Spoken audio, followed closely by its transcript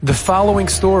The following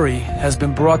story has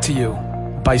been brought to you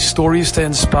by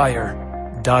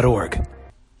StoriesToInspire.org.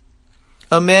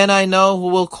 A man I know who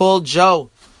we'll call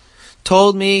Joe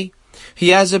told me he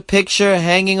has a picture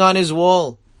hanging on his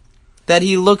wall that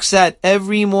he looks at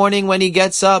every morning when he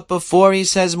gets up before he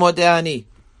says Modeh.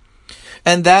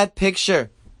 And that picture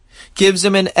gives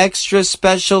him an extra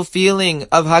special feeling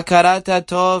of Hakarat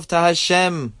HaTov to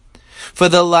Hashem for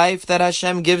the life that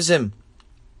Hashem gives him.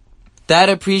 That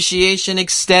appreciation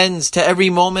extends to every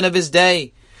moment of his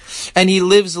day, and he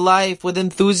lives life with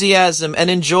enthusiasm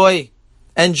and joy,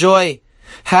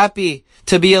 happy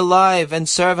to be alive and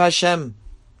serve Hashem.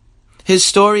 His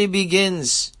story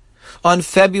begins on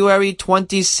February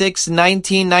 26,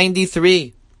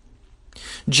 1993.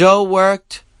 Joe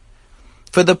worked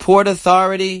for the Port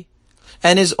Authority,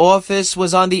 and his office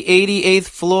was on the 88th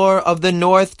floor of the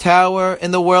North Tower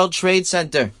in the World Trade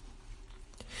Center.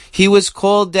 He was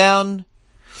called down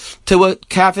to a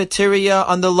cafeteria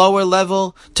on the lower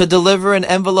level to deliver an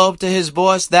envelope to his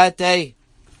boss that day.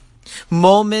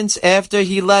 Moments after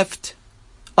he left,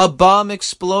 a bomb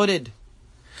exploded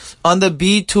on the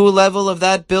B2 level of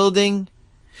that building,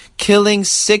 killing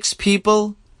 6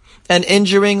 people and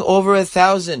injuring over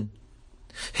 1,000.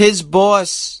 His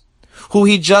boss, who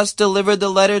he just delivered the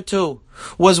letter to,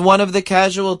 was one of the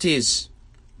casualties.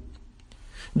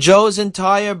 Joe's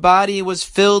entire body was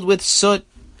filled with soot,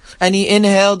 and he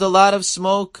inhaled a lot of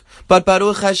smoke, but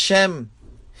Baruch Hashem,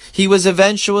 he was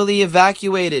eventually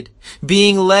evacuated,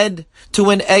 being led to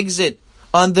an exit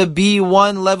on the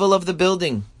B1 level of the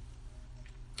building.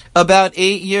 About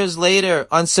 8 years later,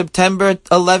 on September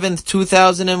 11th,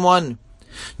 2001,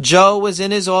 Joe was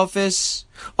in his office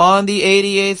on the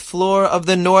 88th floor of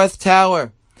the North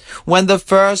Tower when the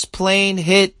first plane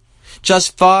hit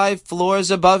just 5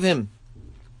 floors above him.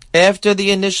 After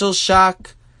the initial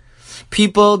shock,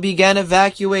 people began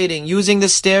evacuating using the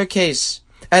staircase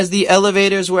as the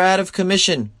elevators were out of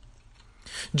commission.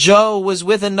 Joe was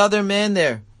with another man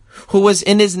there who was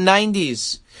in his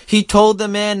 90s. He told the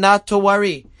man not to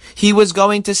worry. He was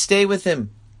going to stay with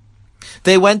him.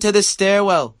 They went to the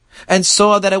stairwell and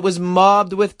saw that it was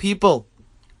mobbed with people.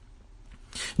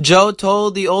 Joe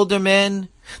told the older man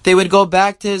they would go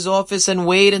back to his office and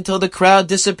wait until the crowd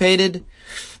dissipated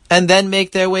and then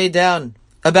make their way down.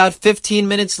 About 15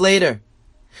 minutes later,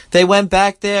 they went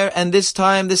back there, and this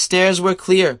time the stairs were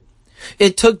clear.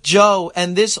 It took Joe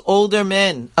and this older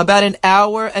man about 1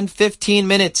 hour and 15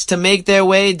 minutes to make their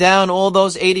way down all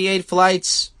those 88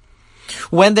 flights.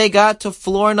 When they got to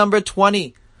floor number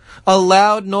 20, a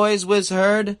loud noise was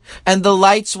heard and the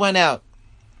lights went out.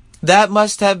 That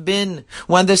must have been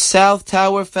when the South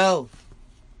Tower fell.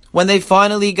 When they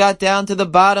finally got down to the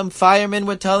bottom, firemen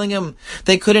were telling them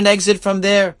they couldn't exit from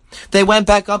there. They went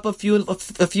back up a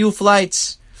few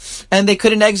flights, and they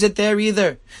couldn't exit there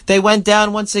either. They went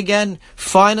down once again.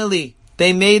 Finally,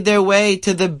 they made their way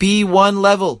to the B1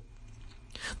 level.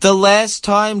 The last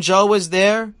time Joe was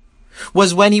there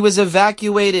was when he was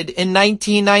evacuated in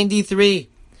 1993.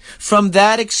 From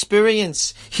that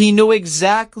experience, he knew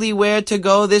exactly where to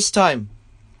go this time.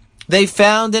 They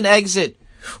found an exit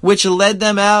which led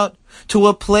them out to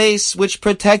a place which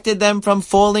protected them from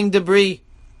falling debris.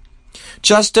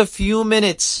 Just a few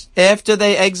minutes after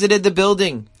they exited the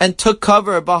building and took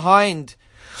cover behind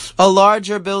a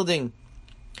larger building,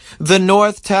 the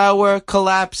North Tower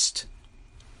collapsed.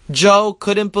 Joe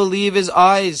couldn't believe his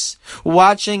eyes,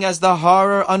 watching as the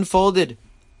horror unfolded.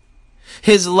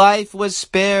 His life was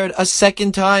spared a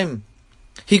second time.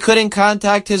 He couldn't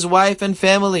contact his wife and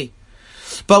family.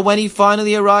 But when he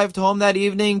finally arrived home that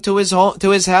evening to his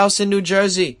house in New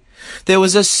Jersey, there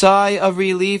was a sigh of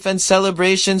relief and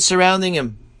celebration surrounding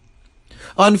him.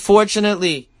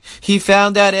 Unfortunately, he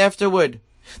found out afterward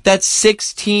that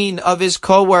 16 of his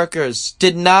co-workers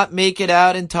did not make it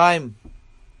out in time.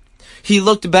 He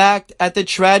looked back at the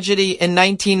tragedy in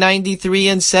 1993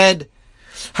 and said,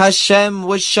 Hashem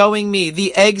was showing me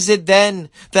the exit then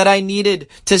that I needed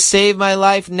to save my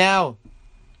life now.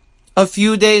 A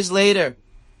few days later,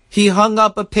 he hung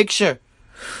up a picture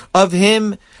of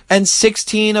him and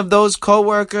 16 of those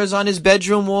co-workers on his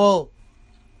bedroom wall.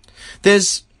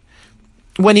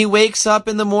 When he wakes up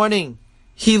in the morning,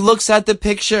 he looks at the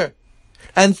picture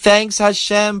and thanks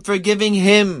Hashem for giving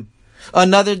him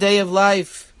another day of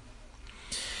life.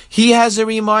 He has a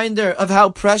reminder of how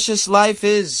precious life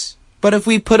is. But if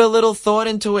we put a little thought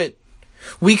into it,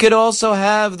 we could also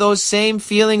have those same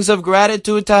feelings of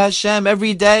gratitude to Hashem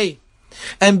every day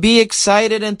and be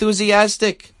excited,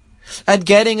 enthusiastic at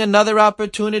getting another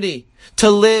opportunity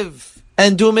to live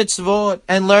and do mitzvot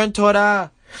and learn Torah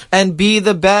and be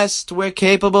the best we're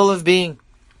capable of being.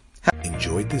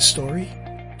 Enjoyed this story?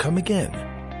 Come again.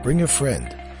 Bring a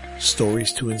friend.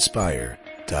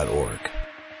 StoriesToInspire.org.